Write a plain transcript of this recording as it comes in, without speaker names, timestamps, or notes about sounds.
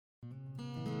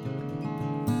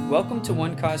Welcome to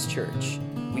One Cause Church.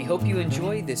 We hope you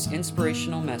enjoy this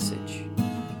inspirational message.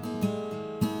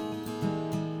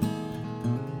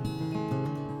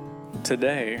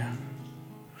 Today,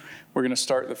 we're going to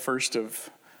start the first of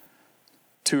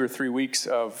 2 or 3 weeks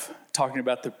of talking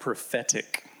about the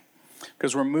prophetic.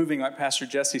 Because we're moving, like Pastor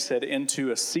Jesse said,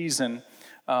 into a season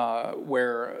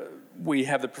where we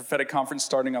have the prophetic conference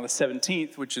starting on the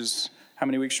 17th, which is how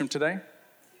many weeks from today?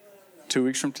 2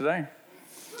 weeks from today.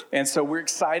 And so we're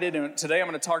excited, and today I'm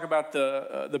going to talk about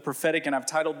the prophetic, and I've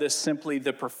titled this simply,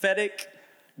 The Prophetic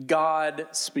God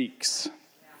Speaks.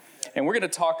 And we're going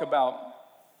to talk about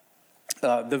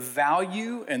the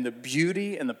value and the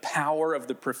beauty and the power of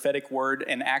the prophetic word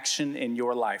and action in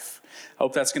your life. I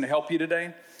hope that's going to help you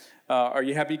today. Are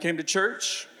you happy you came to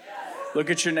church? Yes. Look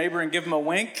at your neighbor and give him a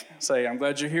wink. Say, I'm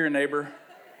glad you're here, neighbor.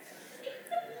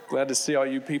 Glad to see all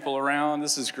you people around.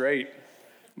 This is great.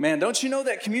 Man, don't you know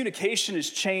that communication has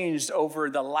changed over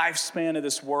the lifespan of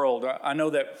this world? I know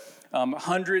that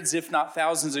hundreds, if not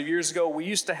thousands of years ago, we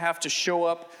used to have to show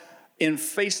up in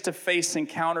face-to-face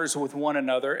encounters with one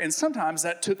another, and sometimes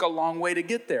that took a long way to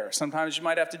get there. Sometimes you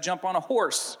might have to jump on a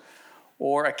horse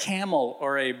or a camel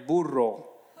or a burro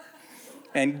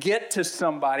and get to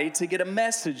somebody to get a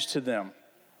message to them,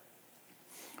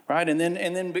 right? And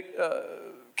then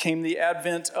came the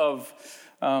advent of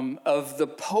the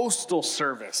postal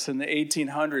service in the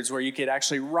 1800s, where you could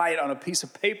actually write on a piece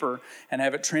of paper and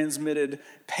have it transmitted,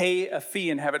 pay a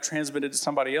fee and have it transmitted to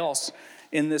somebody else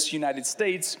in this United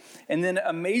States. And then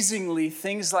amazingly,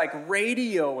 things like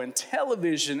radio and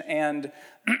television and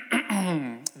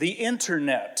the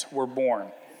internet were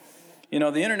born. You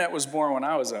know, the internet was born when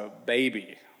I was a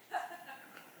baby.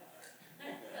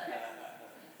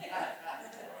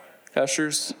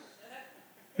 Ushers,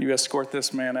 you escort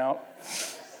this man out.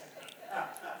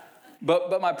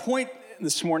 But my point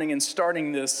this morning in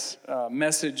starting this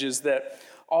message is that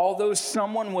although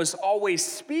someone was always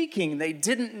speaking, they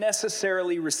didn't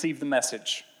necessarily receive the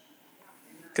message.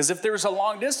 Because if there's a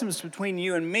long distance between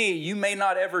you and me, you may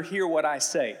not ever hear what I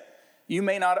say. You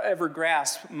may not ever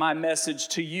grasp my message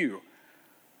to you.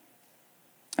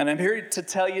 And I'm here to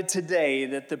tell you today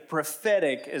that the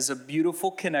prophetic is a beautiful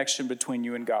connection between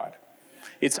you and God.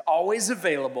 It's always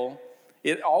available.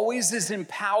 It always is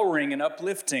empowering and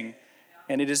uplifting,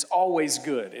 and it is always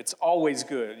good. It's always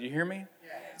good. You hear me?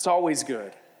 It's always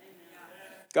good.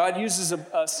 God uses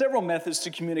several methods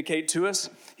to communicate to us.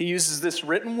 He uses this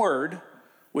written word,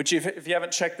 which if you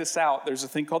haven't checked this out, there's a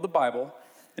thing called the Bible,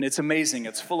 and it's amazing.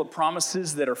 It's full of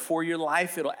promises that are for your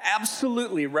life. It'll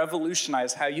absolutely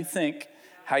revolutionize how you think,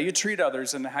 how you treat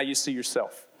others, and how you see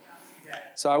yourself.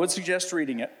 So I would suggest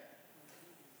reading it.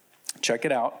 Check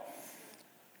it out.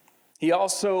 He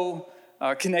also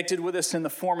connected with us in the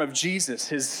form of Jesus,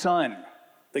 his son,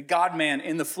 the God-man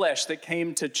in the flesh that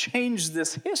came to change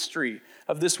this history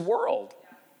of this world.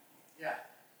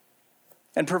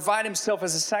 And provide himself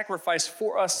as a sacrifice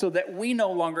for us so that we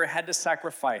no longer had to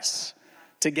sacrifice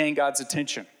to gain God's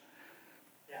attention.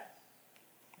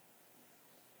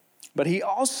 But he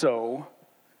also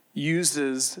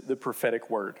uses the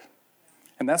prophetic word.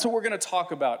 And that's what we're going to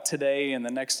talk about today and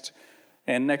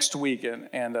next week.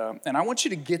 And I want you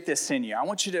to get this in you. I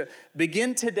want you to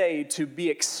begin today to be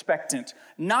expectant,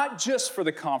 not just for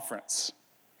the conference.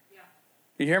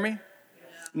 You hear me?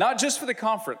 Not just for the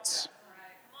conference,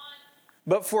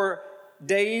 but for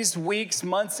days, weeks,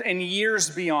 months, and years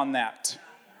beyond that.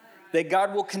 That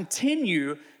God will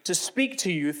continue to speak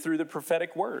to you through the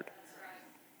prophetic word.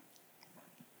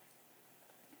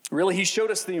 Really, he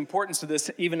showed us the importance of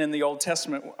this even in the Old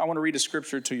Testament. I want to read a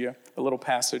scripture to you, a little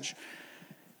passage.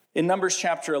 In Numbers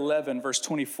chapter 11, verse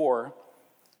 24,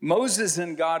 Moses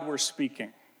and God were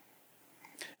speaking.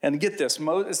 And get this,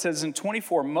 it says in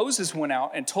 24, Moses went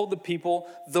out and told the people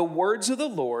the words of the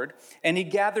Lord, and he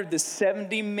gathered the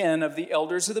 70 men of the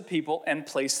elders of the people and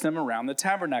placed them around the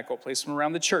tabernacle, placed them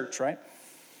around the church, right?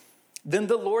 Then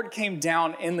the Lord came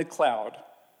down in the cloud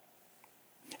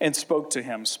and spoke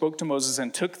to Moses,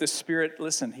 and took the Spirit.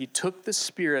 Listen, he took the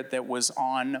Spirit that was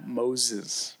on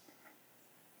Moses.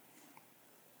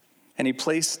 And he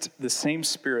placed the same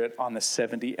Spirit on the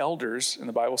 70 elders, and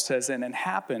the Bible says, and it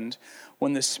happened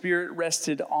when the Spirit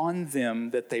rested on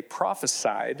them that they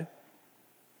prophesied.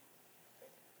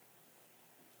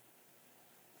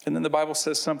 And then the Bible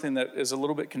says something that is a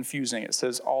little bit confusing. It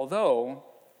says, although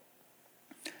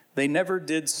they never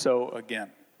did so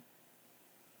again.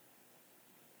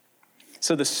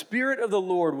 So the Spirit of the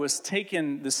Lord was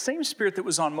taken, the same Spirit that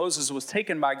was on Moses was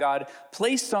taken by God,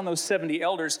 placed on those 70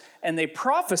 elders, and they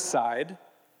prophesied,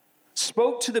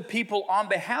 spoke to the people on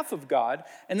behalf of God,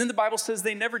 and then the Bible says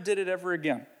they never did it ever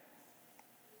again.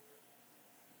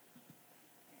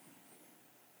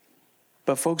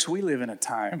 But folks, we live in a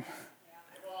time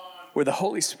where the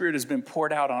Holy Spirit has been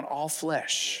poured out on all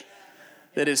flesh,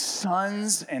 that his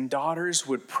sons and daughters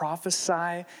would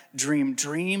prophesy, dream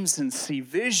dreams, and see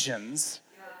visions.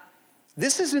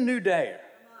 This is a new day.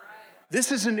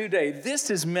 This is a new day. This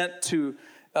is meant to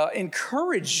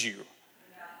encourage you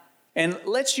and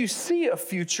let you see a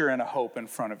future and a hope in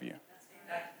front of you.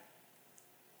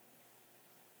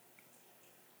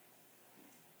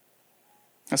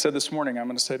 I said this morning, I'm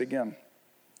going to say it again.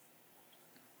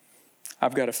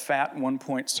 I've got a fat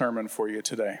 1-point sermon for you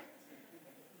today.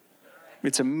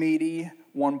 It's a meaty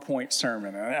 1-point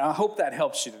sermon. And I hope that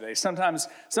helps you today. Sometimes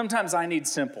I need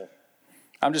simple.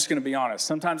 I'm just going to be honest.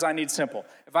 Sometimes I need simple.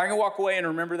 If I can walk away and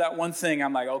remember that one thing,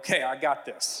 I'm like, okay, I got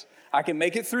this. I can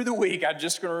make it through the week. I'm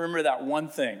just going to remember that one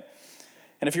thing.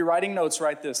 And if you're writing notes,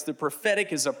 write this. The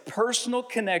prophetic is a personal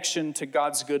connection to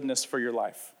God's goodness for your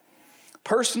life.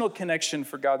 Personal connection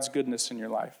for God's goodness in your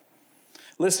life.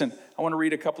 Listen, I want to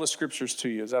read a couple of scriptures to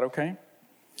you. Is that okay?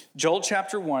 Joel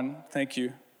chapter 1. Thank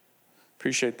you.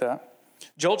 Appreciate that.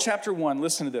 Joel chapter 1.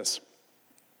 Listen to this.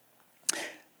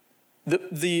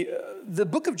 The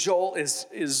book of Joel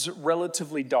is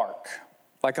relatively dark,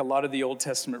 like a lot of the Old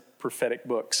Testament prophetic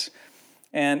books.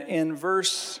 And in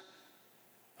verse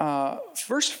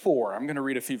 4, I'm going to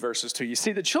read a few verses to you.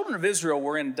 See, the children of Israel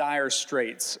were in dire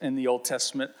straits in the Old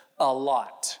Testament a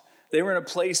lot. They were in a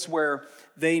place where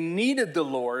they needed the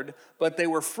Lord, but they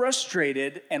were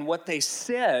frustrated, and what they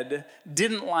said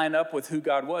didn't line up with who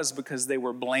God was because they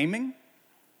were blaming.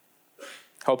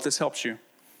 Hope this helps you.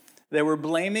 They were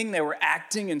blaming, they were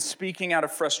acting and speaking out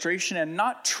of frustration and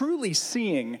not truly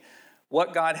seeing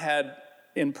what God had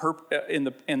in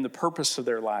the purpose of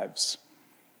their lives.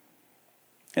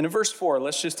 And in verse 4,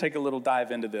 let's just take a little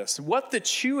dive into this. What the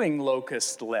chewing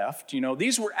locust left,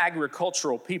 these were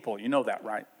agricultural people. You know that,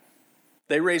 right?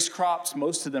 They raised crops,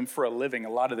 most of them for a living, a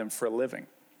lot of them for a living.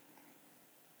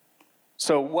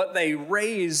 So what they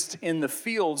raised in the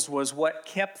fields was what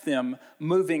kept them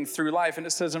moving through life. And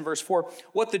it says in verse 4,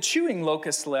 what the chewing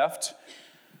locust left,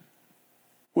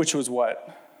 which was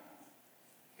what?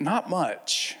 Not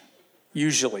much,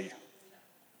 usually.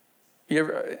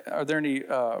 Are there any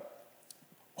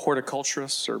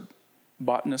horticulturists or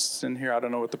botanists in here? I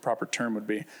don't know what the proper term would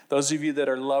be. Those of you that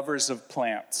are lovers of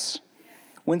plants.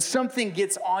 When something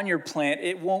gets on your plant,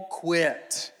 it won't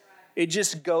quit. It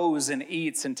just goes and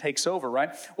eats and takes over,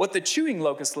 right? What the chewing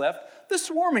locust left, the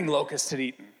swarming locust had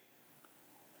eaten.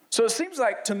 So it seems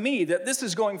like to me that this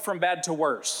is going from bad to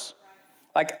worse.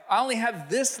 Like I only have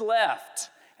this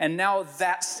left, and now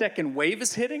that second wave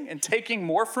is hitting and taking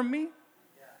more from me?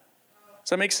 Does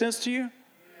that make sense to you?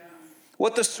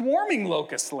 What the swarming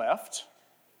locust left,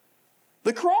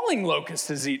 the crawling locust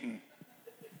has eaten.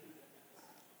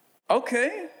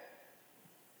 Okay.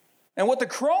 And what the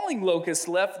crawling locust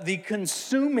left, the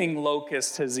consuming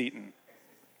locust has eaten.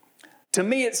 To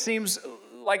me, it seems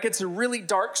like it's a really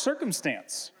dark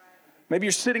circumstance. Maybe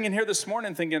you're sitting in here this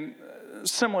morning thinking,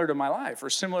 similar to my life or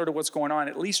similar to what's going on,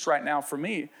 at least right now for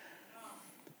me.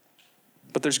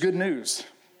 But there's good news.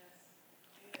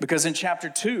 Because in chapter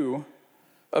 2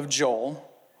 of Joel,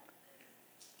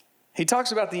 he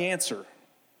talks about the answer.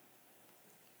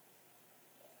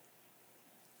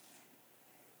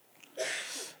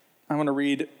 I want to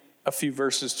read a few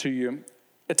verses to you.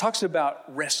 It talks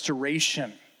about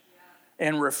restoration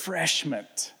and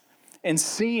refreshment and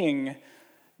seeing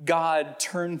God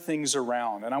turn things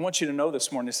around. And I want you to know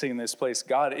this morning, sitting in this place,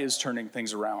 God is turning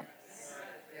things around.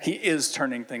 He is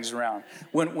turning things around.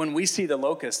 When we see the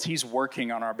locust, he's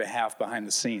working on our behalf behind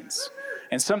the scenes.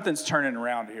 And something's turning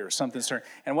around here. Something's turning.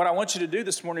 And what I want you to do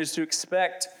this morning is to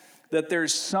expect that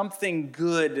there's something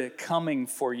good coming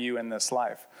for you in this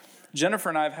life. Jennifer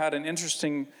and I have had an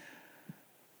interesting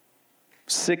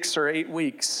 6 or 8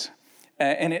 weeks.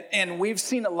 And we've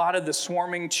seen a lot of the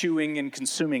swarming, chewing, and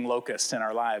consuming locusts in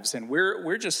our lives. And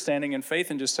we're just standing in faith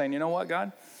and just saying, you know what,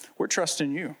 God? We're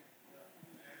trusting you.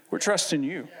 We're trusting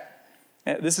you.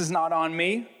 This is not on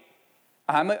me.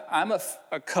 I'm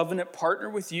a covenant partner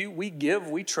with you. We give,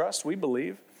 we trust, we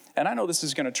believe. And I know this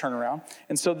is going to turn around.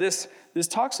 And so this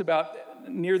talks about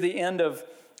near the end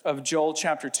of Joel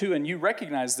chapter 2, and you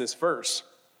recognize this verse.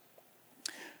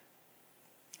 I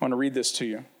want to read this to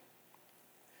you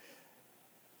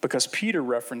because Peter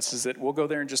references it. We'll go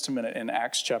there in just a minute in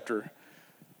Acts chapter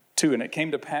 2, and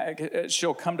it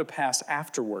shall come to pass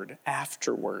afterward,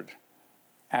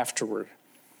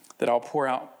 that I'll pour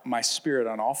out my spirit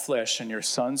on all flesh, and your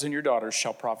sons and your daughters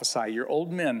shall prophesy. Your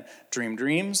old men dream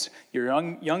dreams, your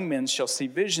young men shall see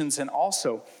visions, and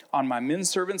also on my men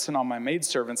servants and on my maid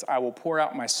servants I will pour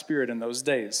out my spirit in those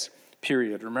days.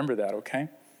 Period. Remember that, okay?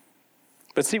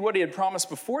 But see, what he had promised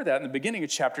before that in the beginning of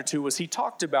chapter 2 was he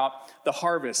talked about the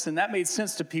harvest, and that made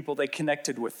sense to people. They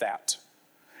connected with that.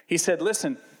 He said,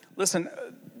 listen,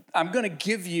 I'm going to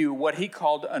give you what he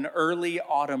called an early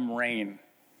autumn rain.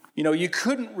 You know, you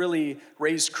couldn't really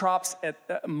raise crops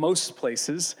at most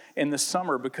places in the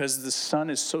summer because the sun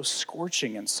is so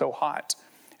scorching and so hot.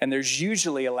 And there's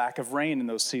usually a lack of rain in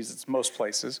those seasons, most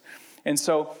places. And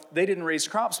so they didn't raise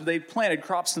crops, but they planted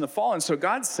crops in the fall. And so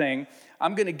God's saying,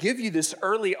 I'm going to give you this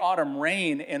early autumn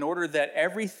rain in order that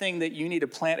everything that you need to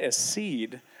plant as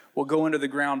seed will go into the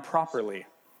ground properly.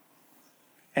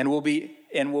 And will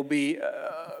be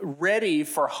ready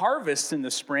for harvest in the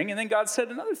spring. And then God said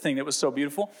another thing that was so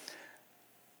beautiful,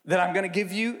 that I'm going to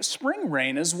give you spring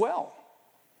rain as well.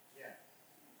 Yeah.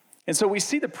 And so we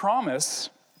see the promise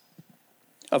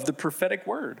of the prophetic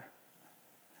word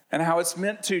and how it's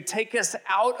meant to take us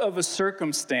out of a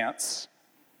circumstance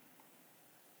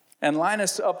and line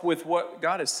us up with what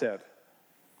God has said.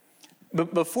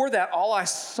 But before that, all I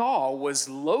saw was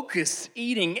locusts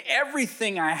eating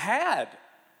everything I had.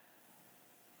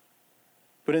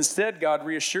 But instead, God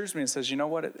reassures me and says, you know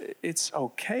what? It's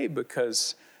okay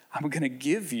because I'm going to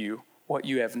give you what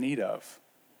you have need of.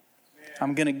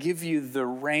 I'm going to give you the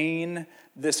rain,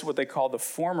 this what they call the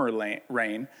former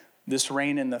rain, this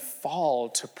rain in the fall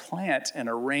to plant and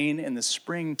a rain in the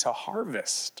spring to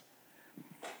harvest.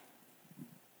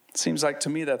 It seems like to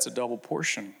me that's a double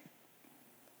portion.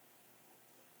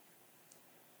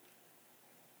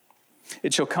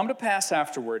 It shall come to pass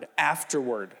afterward,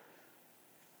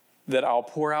 that I'll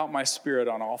pour out my spirit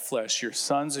on all flesh. Your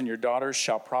sons and your daughters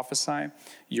shall prophesy.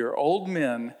 Your old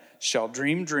men shall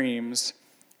dream dreams,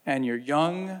 and your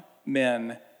young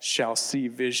men shall see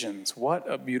visions. What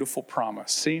a beautiful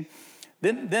promise. See,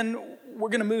 then we're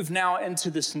going to move now into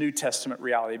this New Testament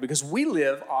reality because we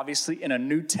live, obviously, in a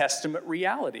New Testament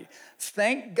reality.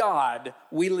 Thank God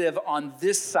we live on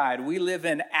this side. We live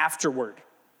in afterward.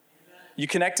 You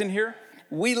connecting here?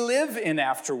 We live in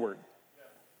afterward.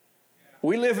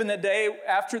 We live in the day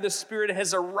after the Spirit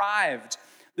has arrived.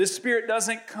 The Spirit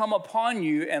doesn't come upon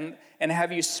you and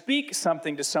have you speak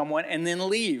something to someone and then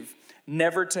leave,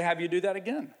 never to have you do that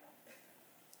again.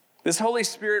 This Holy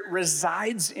Spirit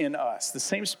resides in us. The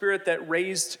same Spirit that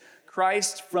raised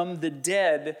Christ from the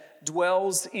dead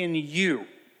dwells in you.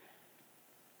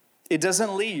 It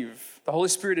doesn't leave. The Holy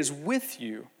Spirit is with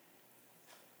you.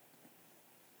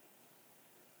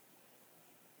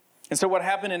 And so what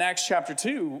happened in Acts chapter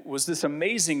 2 was this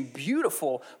amazing,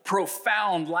 beautiful,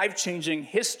 profound, life-changing,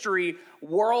 history,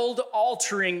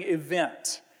 world-altering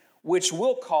event, which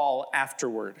we'll call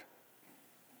afterward.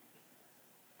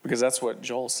 Because that's what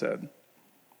Joel said.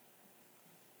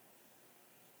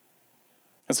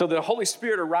 And so the Holy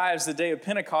Spirit arrives the day of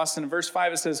Pentecost, and in verse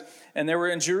 5 it says, and there were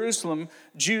in Jerusalem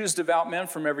Jews, devout men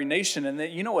from every nation. And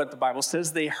you know what the Bible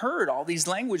says? They heard all these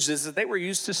languages that they were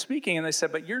used to speaking, and they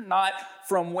said, but you're not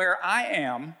from where I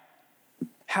am.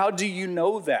 How do you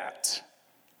know that?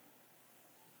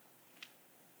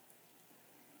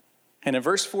 And in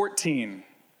verse 14,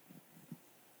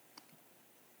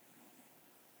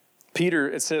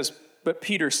 it says, but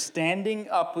Peter, standing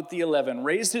up with the 11,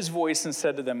 raised his voice and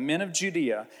said to them, men of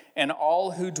Judea and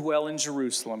all who dwell in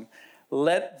Jerusalem,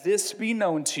 let this be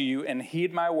known to you and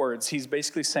heed my words. He's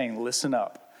basically saying, listen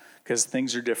up, because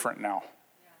things are different now.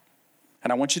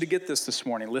 And I want you to get this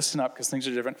morning. Listen up, because things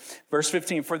are different. Verse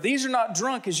 15, for these are not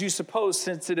drunk as you suppose,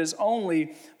 since it is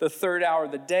only the third hour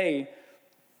of the day.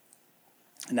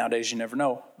 Nowadays you never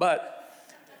know, but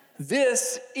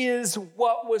this is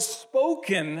what was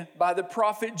spoken by the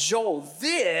prophet Joel.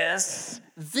 This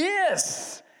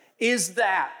is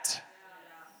that.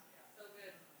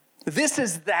 This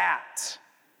is that.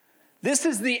 This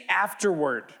is the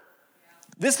afterward.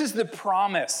 This is the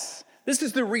promise. This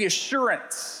is the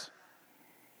reassurance.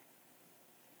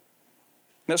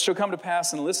 That shall come to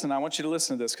pass, and listen, I want you to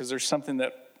listen to this because there's something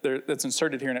that's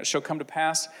inserted here, and it shall come to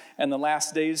pass in the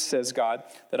last days, says God,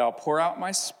 that I'll pour out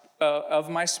of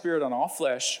my spirit on all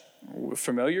flesh.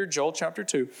 Familiar, Joel chapter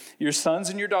 2. Your sons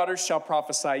and your daughters shall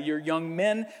prophesy. Your young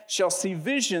men shall see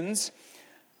visions.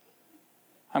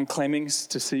 I'm claiming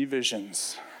to see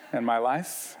visions in my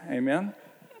life. Amen.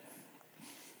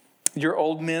 Your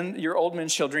old men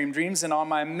shall dream dreams, and on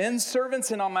my men servants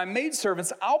and on my maid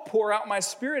servants, I'll pour out my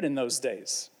spirit in those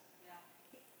days.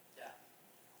 Yeah.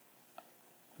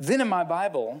 Then in my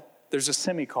Bible, there's a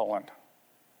semicolon,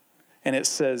 and it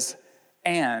says,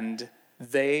 and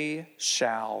they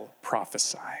shall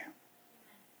prophesy.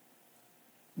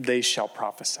 They shall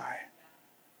prophesy.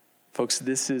 Folks,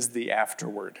 this is the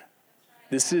afterward.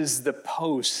 This is the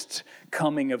post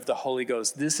coming of the Holy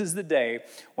Ghost. This is the day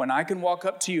when I can walk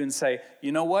up to you and say,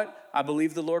 you know what? I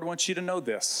believe the Lord wants you to know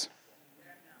this.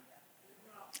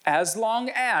 As long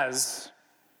as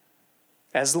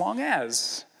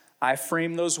I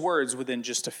frame those words within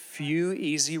just a few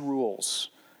easy rules.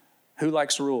 Who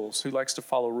likes rules? Who likes to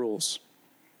follow rules?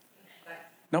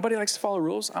 Nobody likes to follow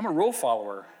rules? I'm a rule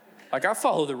follower. Like, I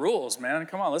follow the rules, man.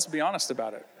 Come on, let's be honest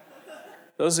about it.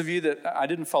 Those of you that, I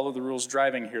didn't follow the rules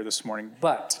driving here this morning,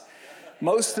 but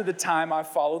most of the time I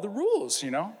follow the rules,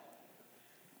 you know.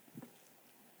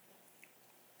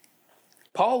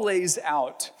 Paul lays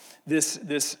out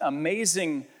this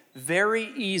amazing,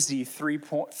 very easy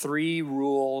three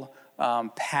rule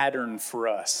pattern for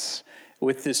us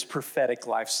with this prophetic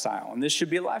lifestyle. And this should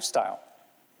be a lifestyle.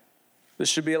 This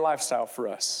should be a lifestyle for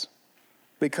us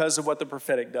because of what the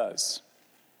prophetic does.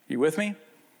 You with me?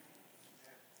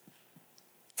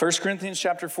 1 Corinthians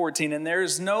chapter 14, and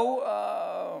there's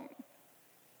no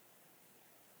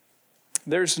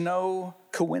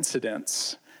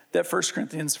coincidence that 1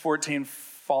 Corinthians 14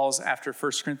 falls after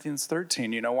 1 Corinthians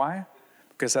 13. You know why?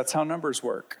 Because that's how numbers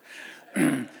work.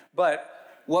 But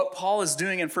what Paul is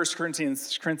doing in 1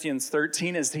 Corinthians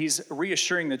 13 is he's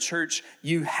reassuring the church,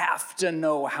 you have to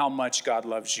know how much God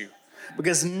loves you.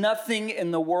 Because nothing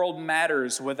in the world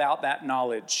matters without that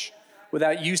knowledge.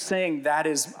 Without you saying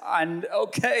I'm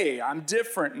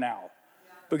different now.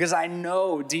 Because I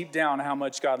know deep down how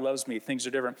much God loves me. Things are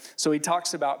different. So he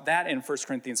talks about that in 1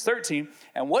 Corinthians 13.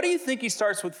 And what do you think he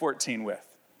starts with 14 with?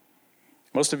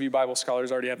 Most of you Bible scholars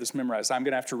already have this memorized. I'm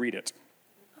going to have to read it.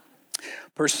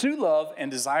 Pursue love and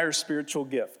desire spiritual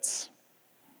gifts.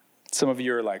 Some of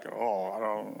you are like,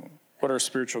 what are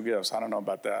spiritual gifts? I don't know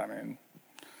about that.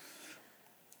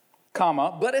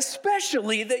 But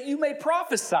especially that you may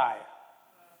prophesy.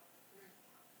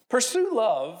 Pursue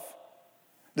love,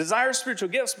 desire spiritual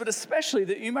gifts, but especially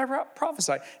that you may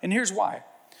prophesy. And here's why.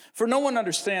 For no one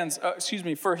understands,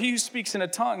 for he who speaks in a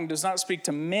tongue does not speak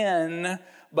to men,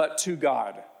 but to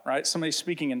God, right? Somebody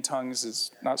speaking in tongues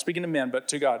is not speaking to men, but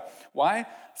to God. Why?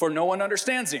 For no one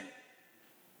understands him.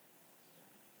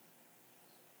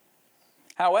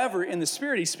 However, in the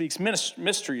Spirit he speaks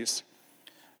mysteries.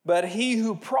 But he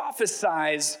who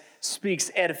prophesies speaks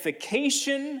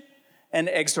edification and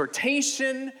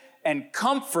exhortation and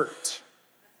comfort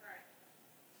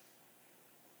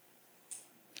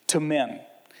to men.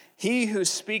 He who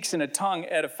speaks in a tongue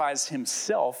edifies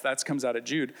himself. That comes out of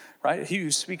Jude, right? He who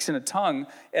speaks in a tongue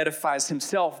edifies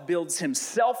himself, builds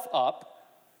himself up.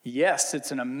 Yes,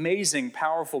 it's an amazing,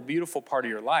 powerful, beautiful part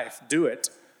of your life. Do it.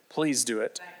 Please do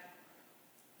it.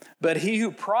 But he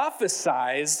who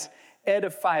prophesies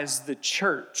edifies the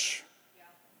church.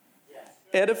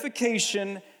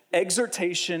 Edification,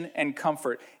 exhortation, and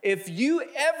comfort. If you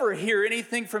ever hear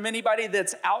anything from anybody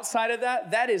that's outside of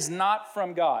that, that is not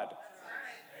from God.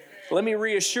 Let me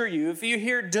reassure you, if you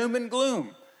hear doom and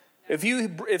gloom,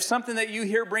 if something that you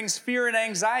hear brings fear and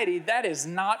anxiety, that is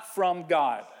not from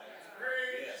God.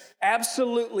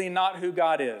 Absolutely not who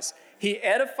God is. He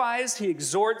edifies, he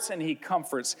exhorts, and he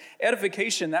comforts.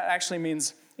 Edification, that actually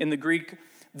means in the Greek,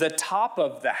 the top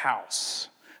of the house.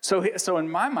 So in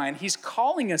my mind, he's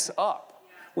calling us up.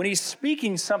 When he's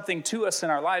speaking something to us in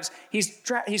our lives, he's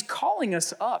calling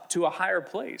us up to a higher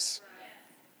place.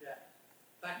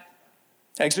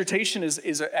 Exhortation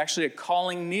is actually a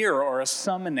calling near or a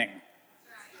summoning.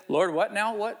 Lord, what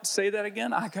now? What? Say that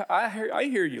again. I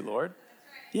hear you, Lord.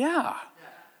 Yeah.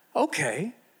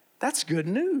 Okay. That's good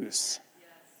news.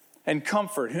 And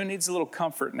comfort. Who needs a little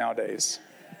comfort nowadays?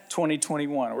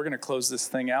 2021. We're going to close this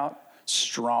thing out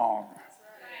strong.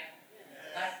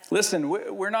 Listen,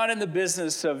 we're not in the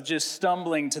business of just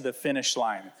stumbling to the finish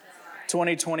line.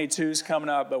 2022 is coming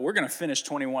up, but we're going to finish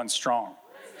 21 strong.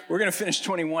 We're going to finish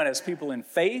 21 as people in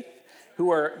faith who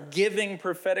are giving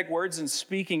prophetic words and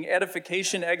speaking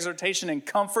edification, exhortation, and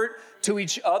comfort to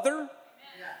each other.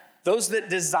 Those that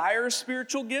desire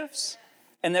spiritual gifts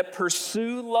and that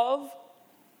pursue love.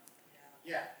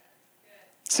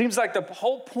 Seems like the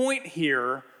whole point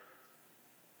here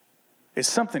is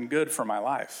something good for my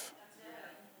life.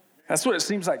 That's what it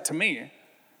seems like to me.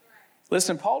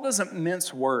 Listen, Paul doesn't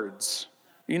mince words.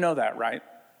 You know that, right?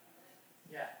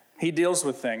 He deals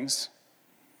with things.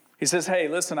 He says, hey,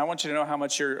 listen, I want you to know how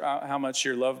much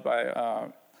you're loved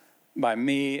by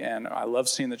me, and I love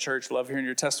seeing the church, love hearing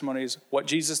your testimonies. What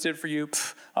Jesus did for you,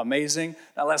 amazing.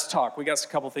 Now let's talk. We got a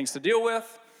couple things to deal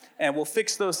with, and we'll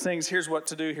fix those things. Here's what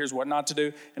to do. Here's what not to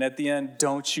do. And at the end,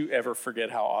 don't you ever forget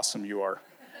how awesome you are.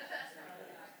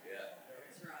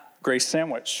 Grace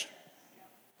sandwich.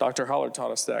 Dr. Holler taught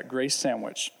us that. Grace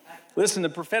sandwich. Listen, the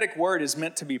prophetic word is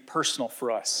meant to be personal for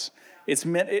us. It's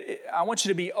meant. I want you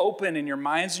to be open in your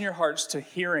minds and your hearts to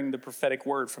hearing the prophetic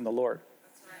word from the Lord.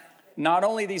 Not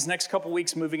only these next couple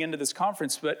weeks moving into this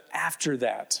conference, but after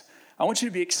that. I want you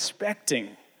to be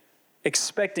expecting,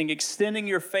 extending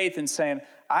your faith and saying,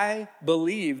 I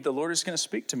believe the Lord is going to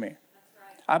speak to me.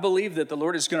 I believe that the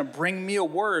Lord is going to bring me a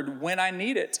word when I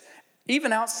need it,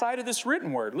 even outside of this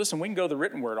written word. Listen, we can go to the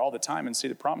written word all the time and see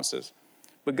the promises,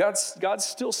 but God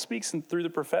still speaks through the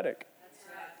prophetic.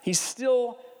 He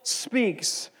still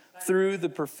speaks through the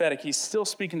prophetic. He's still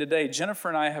speaking today. Jennifer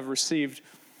and I have received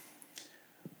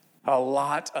a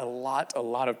lot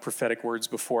of prophetic words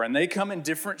before, and they come in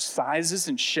different sizes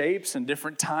and shapes and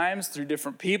different times through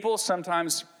different people.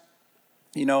 Sometimes,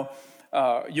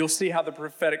 you'll see how the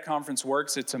prophetic conference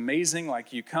works. It's amazing.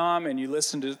 Like you come and you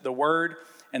listen to the word,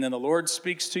 and then the Lord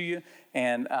speaks to you,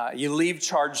 and you leave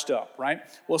charged up, right?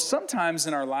 Well, sometimes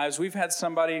in our lives, we've had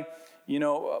somebody,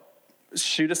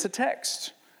 shoot us a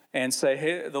text and say,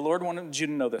 hey, the Lord wanted you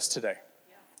to know this today.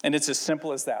 And it's as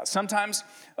simple as that. Sometimes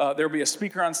there'll be a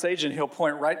speaker on stage and he'll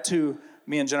point right to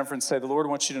me and Jennifer and say, the Lord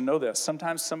wants you to know this.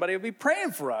 Sometimes somebody will be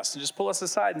praying for us and just pull us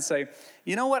aside and say,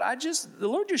 you know what, the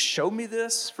Lord just showed me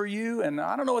this for you, and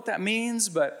I don't know what that means,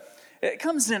 but it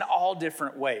comes in all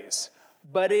different ways.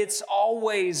 But it's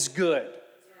always good.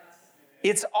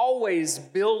 It's always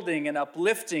building and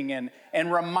uplifting and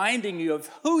reminding you of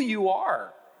who you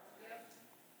are.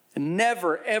 And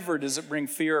never, ever does it bring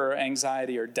fear or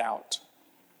anxiety or doubt.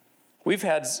 We've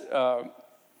had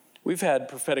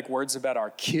prophetic words about our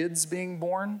kids being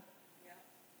born.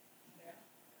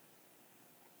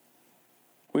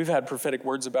 We've had prophetic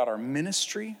words about our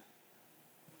ministry.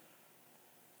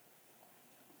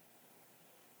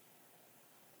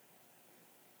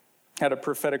 Had a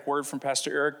prophetic word from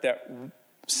Pastor Eric that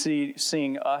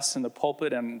seeing us in the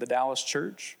pulpit and the Dallas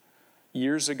church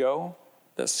years ago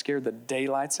that scared the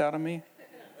daylights out of me.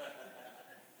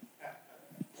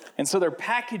 And so they're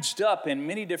packaged up in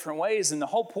many different ways, and the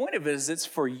whole point of it is it's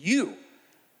for you.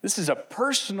 This is a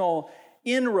personal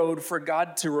inroad for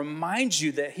God to remind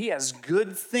you that he has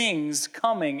good things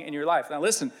coming in your life. Now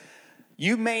listen,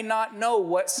 you may not know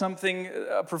what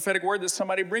a prophetic word that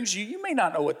somebody brings you, you may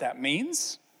not know what that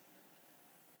means.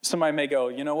 Somebody may go,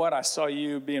 you know what, I saw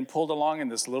you being pulled along in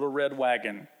this little red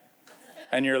wagon.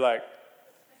 And you're like,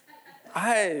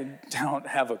 I don't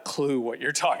have a clue what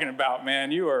you're talking about,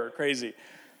 man. You are crazy.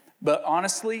 But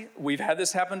honestly, we've had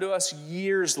this happen to us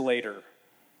years later.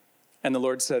 And the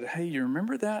Lord said, hey, you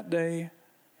remember that day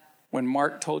when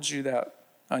Mark told you that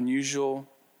unusual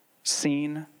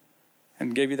scene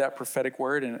and gave you that prophetic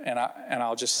word? And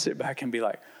I'll just sit back and be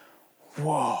like,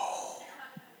 whoa,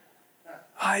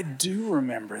 I do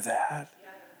remember that.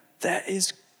 That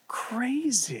is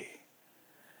crazy.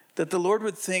 That the Lord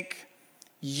would think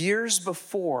years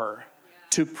before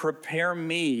to prepare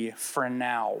me for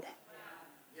now.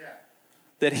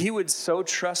 That he would so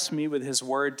trust me with his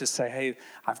word to say, hey,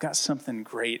 I've got something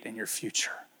great in your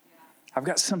future. I've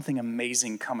got something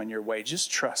amazing coming your way.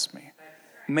 Just trust me.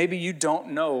 Maybe you don't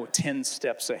know 10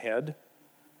 steps ahead,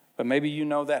 but maybe you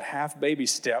know that half baby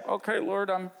step. Okay, Lord,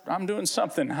 I'm doing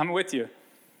something. I'm with you.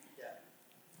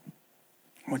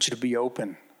 I want you to be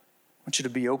open. I want you to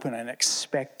be open and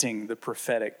expecting the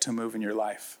prophetic to move in your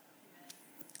life.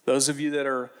 Those of you that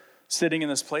are sitting in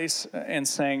this place and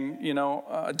saying,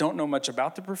 I don't know much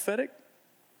about the prophetic,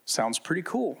 sounds pretty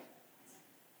cool.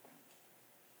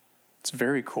 It's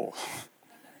very cool.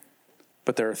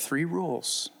 But there are 3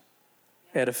 rules: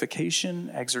 edification,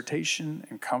 exhortation,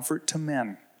 and comfort to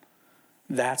men.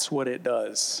 That's what it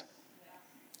does.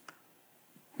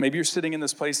 Maybe you're sitting in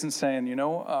this place and saying,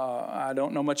 I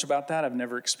don't know much about that. I've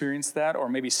never experienced that. Or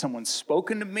maybe someone's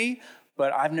spoken to me,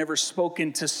 but I've never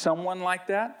spoken to someone like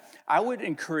that. I would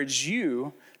encourage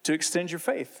you to extend your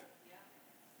faith.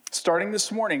 Starting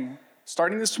this morning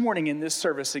in this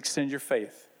service, extend your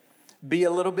faith. Be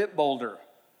a little bit bolder.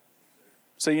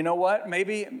 So you know what?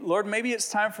 Maybe it's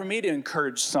time for me to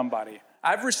encourage somebody.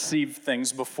 I've received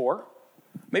things before.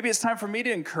 Maybe it's time for me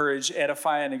to encourage,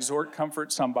 edify, and exhort,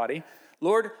 comfort somebody.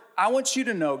 Lord, I want you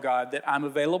to know, God, that I'm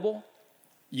available.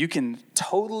 You can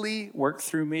totally work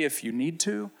through me if you need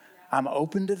to. I'm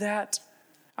open to that.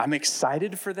 I'm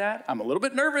excited for that. I'm a little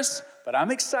bit nervous, but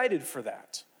I'm excited for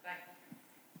that.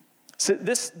 So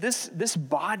this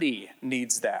body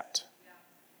needs that,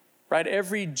 right?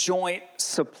 Every joint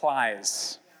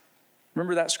supplies.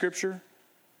 Remember that scripture?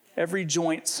 Every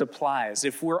joint supplies.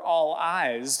 If we're all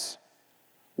eyes,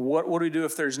 what do we do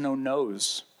if there's no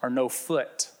nose or no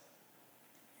foot?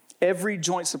 Every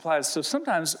joint supplies. So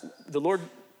sometimes the Lord,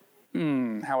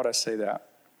 how would I say that?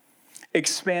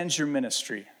 Expands your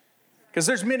ministry. Because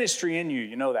there's ministry in you.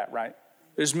 You know that, right?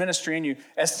 There's ministry in you.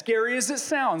 As scary as it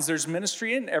sounds, there's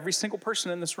ministry in every single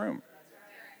person in this room.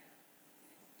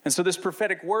 And so this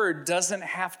prophetic word doesn't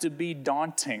have to be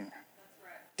daunting.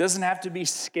 Doesn't have to be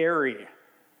scary.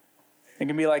 It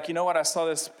can be like, you know what, I saw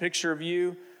this picture of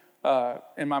you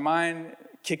in my mind,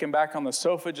 kicking back on the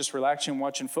sofa, just relaxing,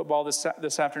 watching football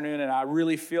this afternoon, and I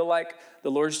really feel like the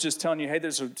Lord's just telling you, hey,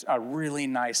 there's a really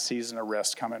nice season of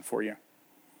rest coming for you.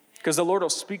 Because the Lord will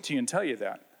speak to you and tell you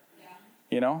that.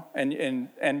 You know,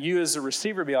 and you as a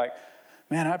receiver be like,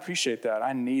 man, I appreciate that.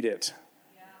 I need it.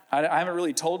 I haven't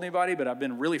really told anybody, but I've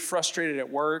been really frustrated at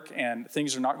work and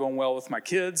things are not going well with my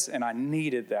kids, and I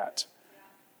needed that.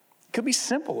 It could be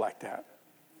simple like that.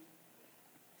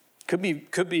 Could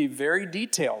be very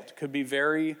detailed. Could be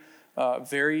very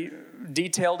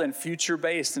detailed and future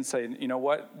based, and say, you know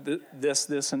what,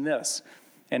 this, and this.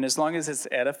 And as long as it's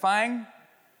edifying,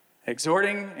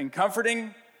 exhorting, and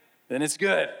comforting, then it's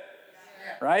good.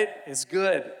 Right? It's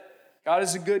good. God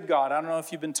is a good God. I don't know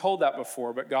if you've been told that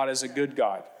before, but God is a good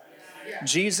God.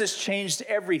 Jesus changed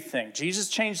everything. Jesus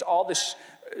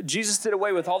did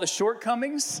away with all the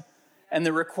shortcomings and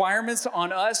the requirements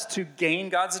on us to gain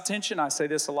God's attention. I say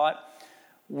this a lot.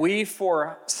 We,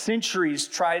 for centuries,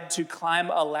 tried to climb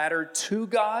a ladder to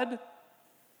God,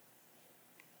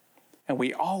 and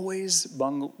we always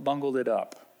bungled it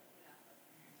up.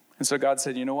 And so God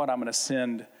said, you know what? I'm going to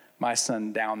send my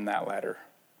son down that ladder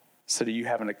instead of you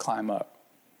having to climb up.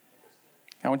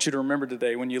 I want you to remember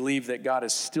today when you leave that God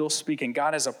is still speaking.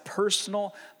 God has a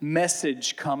personal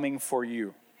message coming for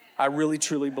you. I really,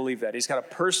 truly believe that. He's got a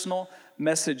personal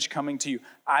message coming to you.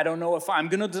 I don't know if I'm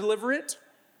going to deliver it.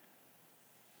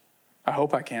 I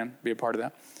hope I can be a part of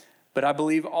that. But I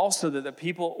believe also that the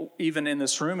people, even in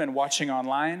this room and watching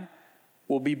online,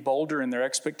 will be bolder in their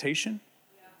expectation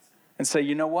and say,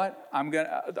 you know what,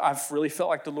 I've really felt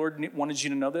like the Lord wanted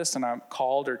you to know this, and I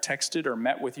called or texted or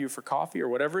met with you for coffee or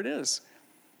whatever it is.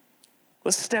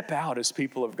 Let's step out as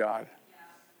people of God.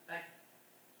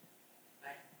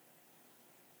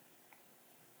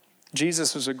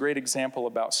 Jesus was a great example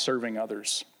about serving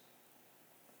others.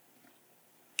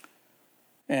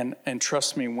 And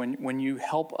trust me, when you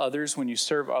help others, when you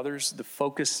serve others, the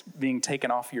focus being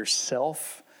taken off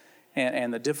yourself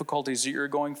and the difficulties that you're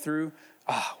going through,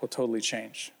 will totally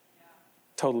change.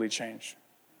 Totally change.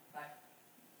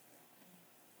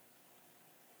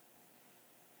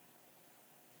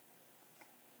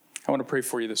 I want to pray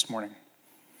for you this morning.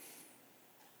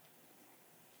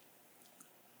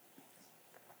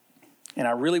 And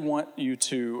I really want you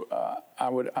to, I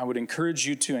would encourage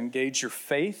you to engage your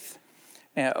faith.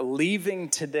 Leaving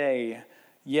today,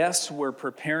 yes, we're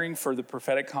preparing for the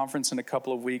prophetic conference in a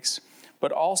couple of weeks,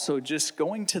 but also just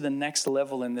going to the next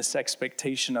level in this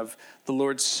expectation of the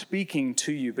Lord speaking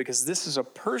to you, because this is a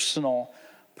personal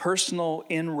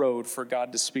inroad for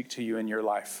God to speak to you in your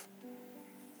life.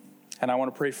 And I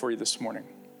want to pray for you this morning.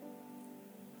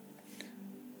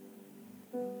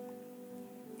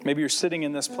 Maybe you're sitting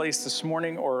in this place this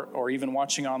morning or even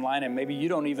watching online, and maybe you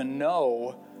don't even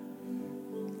know.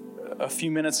 A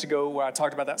few minutes ago, when I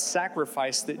talked about that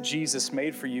sacrifice that Jesus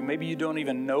made for you, maybe you don't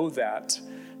even know that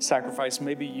sacrifice.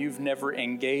 Maybe you've never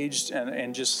engaged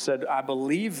and just said, I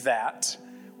believe that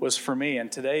was for me.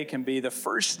 And today can be the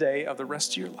first day of the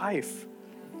rest of your life.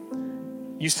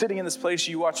 You sitting in this place,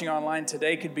 you watching online,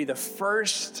 today could be the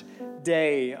first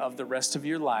day of the rest of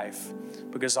your life,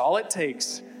 because all it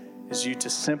takes is you to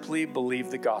simply believe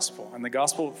the gospel. And the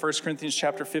gospel of 1 Corinthians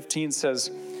chapter 15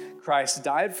 says, Christ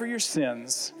died for your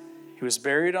sins. He was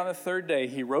buried on the third day.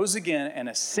 He rose again and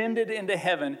ascended into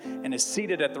heaven and is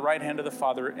seated at the right hand of the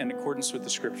Father in accordance with the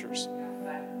scriptures.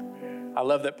 I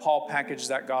love that Paul packaged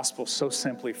that gospel so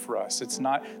simply for us. It's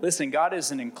not, listen, God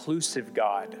is an inclusive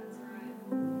God.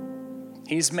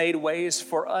 He's made ways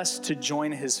for us to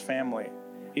join his family.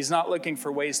 He's not looking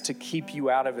for ways to keep you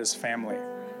out of his family.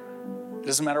 It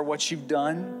doesn't matter what you've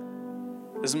done.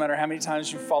 It doesn't matter how many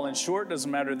times you've fallen short. It doesn't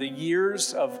matter the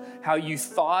years of how you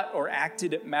thought or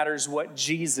acted. It matters what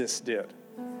Jesus did.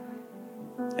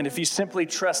 And if you simply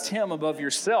trust him above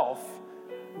yourself,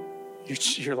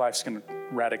 your life's going to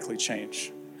radically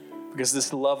change. Because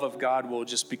this love of God will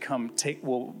just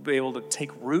will be able to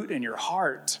take root in your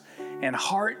heart. And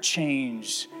heart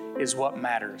change is what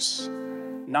matters,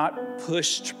 not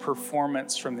pushed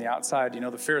performance from the outside. You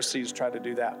know, the Pharisees tried to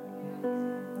do that,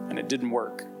 and it didn't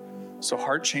work. So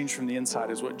heart change from the inside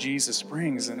is what Jesus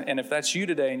brings. And if that's you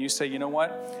today and you say, you know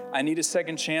what, I need a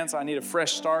second chance, I need a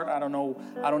fresh start, I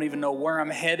don't even know where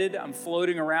I'm headed, I'm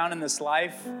floating around in this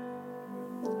life.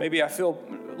 Maybe I feel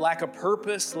lack of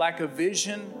purpose, lack of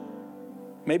vision.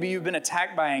 Maybe you've been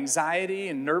attacked by anxiety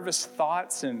and nervous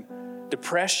thoughts and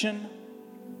depression.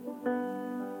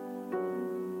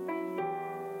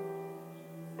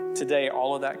 Today,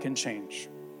 all of that can change.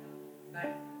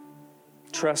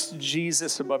 Trust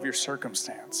Jesus above your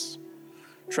circumstance.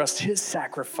 Trust his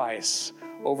sacrifice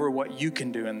over what you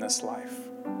can do in this life.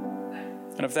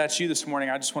 And if that's you this morning,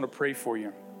 I just want to pray for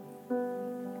you.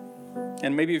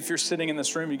 And maybe if you're sitting in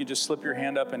this room, you could just slip your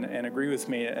hand up and agree with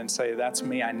me and say, that's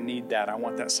me. I need that. I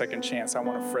want that second chance. I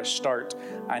want a fresh start.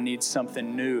 I need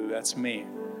something new. That's me.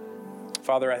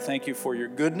 Father, I thank you for your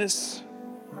goodness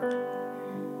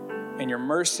and your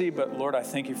mercy, but Lord, I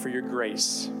thank you for your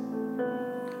grace.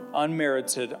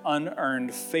 Unmerited,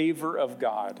 unearned favor of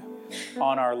God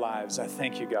on our lives. I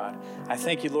thank you, God. I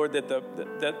thank you, Lord,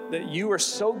 that you are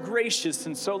so gracious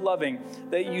and so loving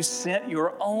that you sent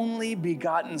your only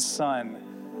begotten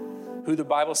Son, who the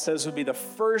Bible says would be the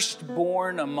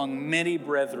firstborn among many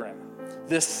brethren,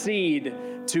 the seed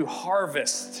to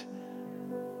harvest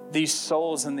these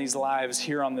souls and these lives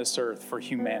here on this earth for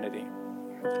humanity.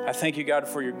 I thank you, God,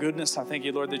 for your goodness. I thank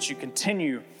you, Lord, that you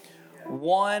continue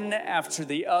one after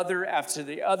the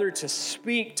other to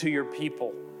speak to your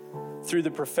people through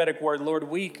the prophetic word. Lord,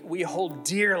 we hold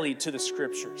dearly to the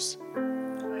scriptures.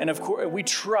 And of course, we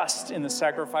trust in the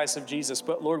sacrifice of Jesus.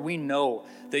 But Lord, we know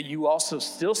that you also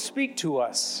still speak to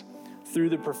us through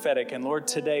the prophetic. And Lord,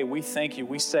 today we thank you.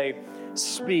 We say,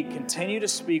 speak, continue to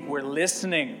speak. We're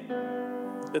listening.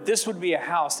 That this would be a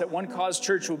house, that One Cause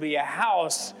Church will be a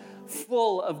house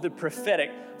full of the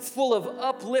prophetic, full of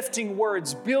uplifting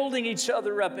words, building each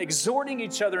other up, exhorting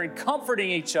each other, and comforting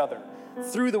each other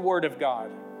through the word of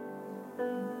God.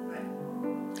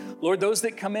 Lord, those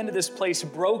that come into this place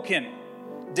broken,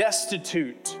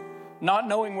 destitute, not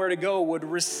knowing where to go, would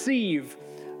receive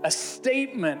a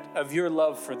statement of your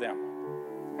love for them.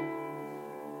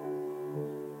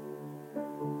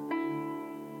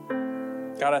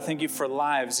 God, I thank you for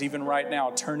lives, even right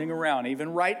now, turning around,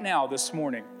 even right now this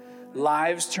morning.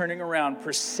 Lives turning around,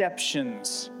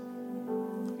 perceptions,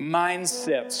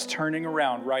 mindsets turning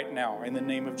around right now in the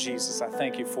name of Jesus. I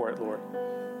thank you for it, Lord.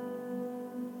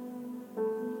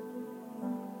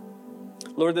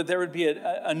 Lord, that there would be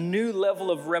a new level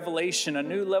of revelation, a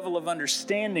new level of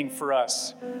understanding for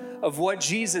us of what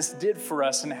Jesus did for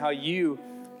us and how you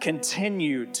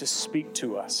continue to speak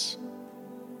to us.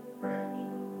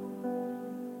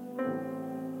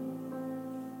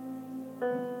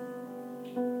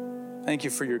 Thank you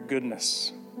for your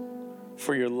goodness,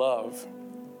 for your love.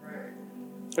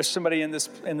 There's somebody in this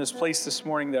place this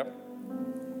morning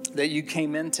that you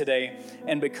came in today,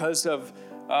 and because of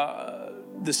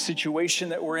the situation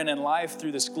that we're in life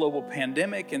through this global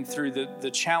pandemic and through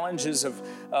the challenges of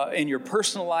in your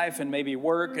personal life and maybe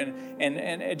work, and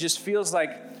it just feels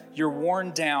like you're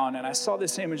worn down. And I saw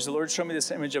this image, the Lord showed me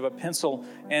this image of a pencil,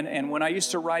 and when I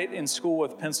used to write in school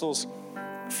with pencils,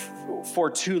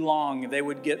 for too long, they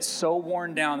would get so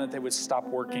worn down that they would stop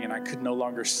working and I could no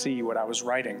longer see what I was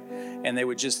writing. And they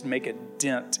would just make a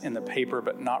dent in the paper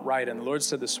but not write. And the Lord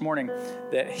said this morning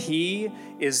that He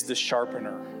is the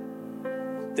sharpener,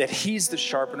 that He's the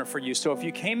sharpener for you. So if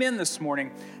you came in this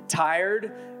morning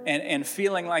tired and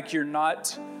feeling like you're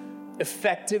not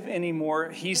effective anymore,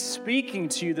 He's speaking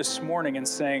to you this morning and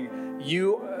saying,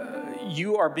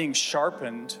 you are being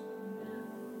sharpened.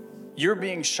 You're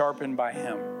being sharpened by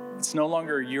Him. It's no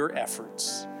longer your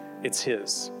efforts, it's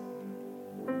His.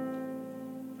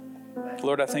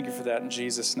 Lord, I thank you for that in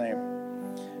Jesus' name.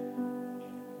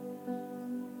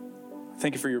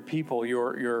 Thank you for your people,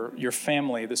 your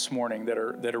family this morning that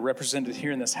are represented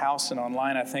here in this house and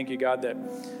online. I thank you, God, that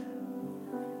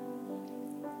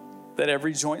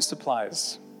every joint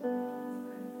supplies.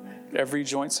 Every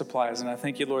joint supplies. And I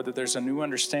thank you, Lord, that there's a new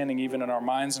understanding even in our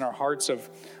minds and our hearts of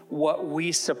what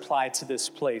we supply to this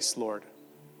place, Lord.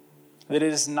 That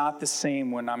it is not the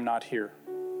same when I'm not here.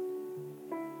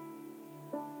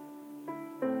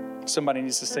 Somebody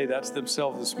needs to say that to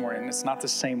themselves this morning. It's not the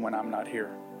same when I'm not here.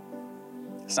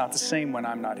 It's not the same when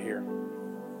I'm not here.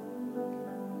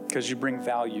 Because you bring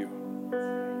value.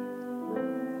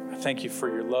 I thank you for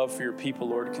your love for your people,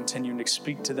 Lord, continuing to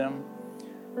speak to them.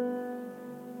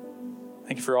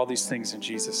 Thank you for all these things in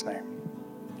Jesus' name.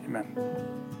 Amen.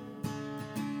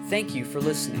 Thank you for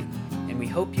listening, and we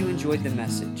hope you enjoyed the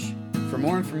message. For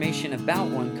more information about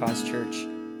One Cause Church,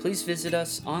 please visit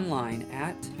us online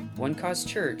at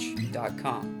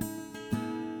onecausechurch.com.